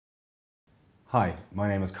Hi, my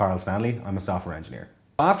name is Karl Stanley. I'm a software engineer.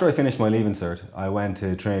 After I finished my Leaving Cert, I went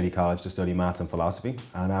to Trinity College to study maths and philosophy,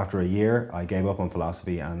 and after a year I gave up on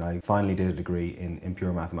philosophy and I finally did a degree in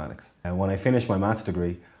pure mathematics. And when I finished my maths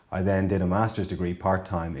degree, I then did a master's degree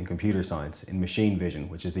part-time in computer science in machine vision,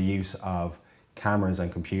 which is the use of cameras and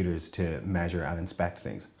computers to measure and inspect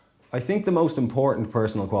things. I think the most important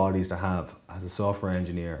personal qualities to have as a software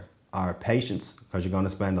engineer are patience, because you're going to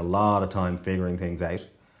spend a lot of time figuring things out.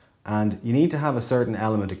 And you need to have a certain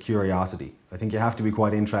element of curiosity. I think you have to be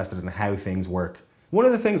quite interested in how things work. One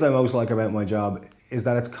of the things I most like about my job is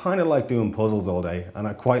that it's kind of like doing puzzles all day, and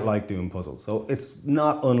I quite like doing puzzles. So it's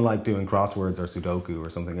not unlike doing crosswords or Sudoku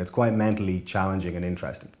or something. It's quite mentally challenging and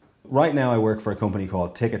interesting. Right now I work for a company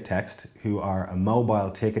called Ticket Text, who are a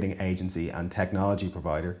mobile ticketing agency and technology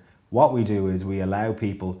provider. What we do is we allow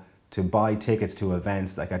people to buy tickets to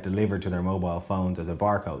events that get delivered to their mobile phones as a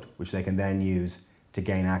barcode, which they can then use to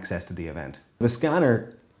gain access to the event. The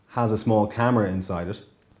scanner has a small camera inside it,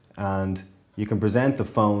 and you can present the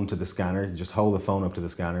phone to the scanner. You just hold the phone up to the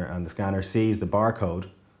scanner and the scanner sees the barcode,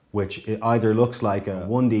 which it either looks like a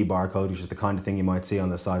 1D barcode, which is the kind of thing you might see on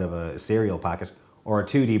the side of a cereal packet, or a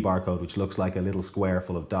 2D barcode, which looks like a little square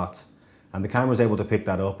full of dots. And the camera is able to pick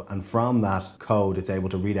that up, and from that code it's able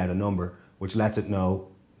to read out a number which lets it know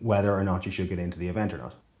whether or not you should get into the event or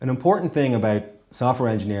not. An important thing about software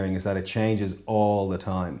engineering is that it changes all the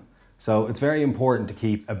time. So it's very important to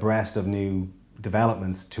keep abreast of new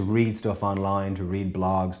developments, to read stuff online, to read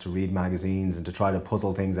blogs, to read magazines, and to try to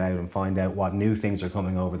puzzle things out and find out what new things are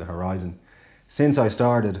coming over the horizon. Since I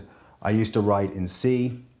started, I used to write in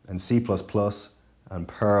C and C++ and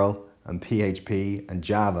Perl and PHP and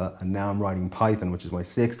Java, and now I'm writing Python, which is my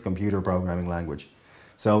 6th computer programming language.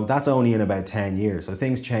 So that's only in about 10 years. So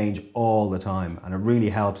things change all the time, and it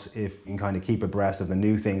really helps if you can kind of keep abreast of the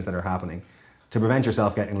new things that are happening to prevent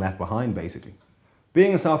yourself getting left behind, basically.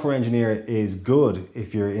 Being a software engineer is good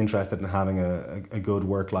if you're interested in having a good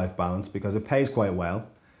work-life balance, because it pays quite well.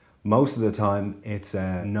 Most of the time it's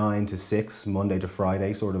a 9 to 6, Monday to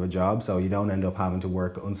Friday sort of a job, so you don't end up having to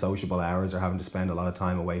work unsociable hours or having to spend a lot of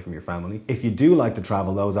time away from your family. If you do like to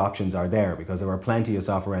travel, those options are there, because there are plenty of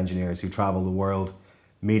software engineers who travel the world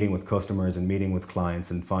meeting with customers and meeting with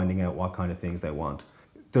clients and finding out what kind of things they want.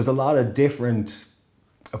 There's a lot of different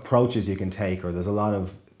approaches you can take, or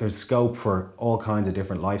there's scope for all kinds of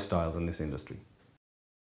different lifestyles in this industry.